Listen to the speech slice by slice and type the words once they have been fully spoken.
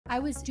I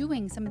was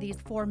doing some of these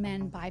for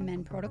men by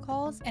men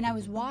protocols, and I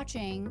was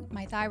watching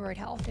my thyroid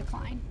health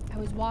decline. I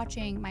was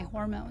watching my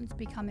hormones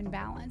become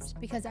imbalanced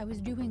because I was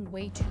doing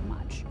way too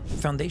much.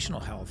 Foundational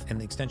health and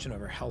the extension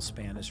of our health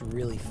span is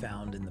really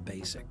found in the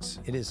basics.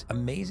 It is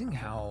amazing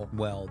how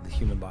well the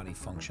human body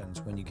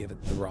functions when you give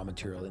it the raw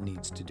material it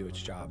needs to do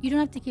its job. You don't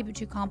have to keep it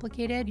too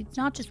complicated. It's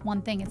not just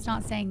one thing. It's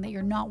not saying that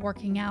you're not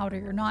working out or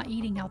you're not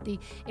eating healthy.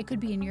 It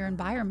could be in your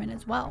environment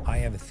as well. I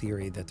have a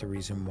theory that the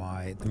reason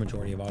why the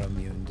majority of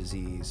autoimmune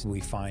disease we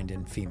find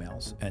in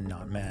females and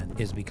not men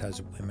is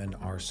because women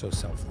are so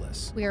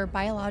selfless. We are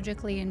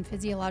biologically and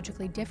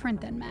physiologically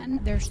different than men.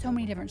 There's so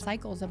many different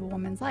cycles of a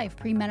woman's life.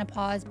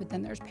 Premenopause, but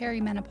then there's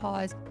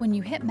perimenopause. When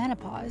you hit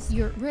menopause,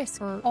 your risk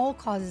for all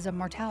causes of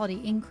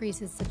mortality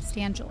increases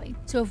substantially.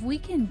 So if we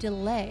can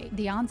delay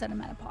the onset of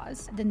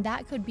menopause, then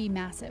that could be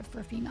massive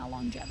for female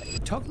longevity.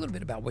 Talk a little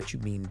bit about what you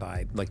mean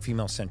by like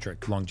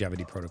female-centric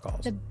longevity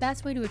protocols. The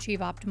best way to achieve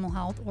optimal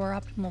health or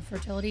optimal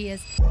fertility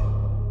is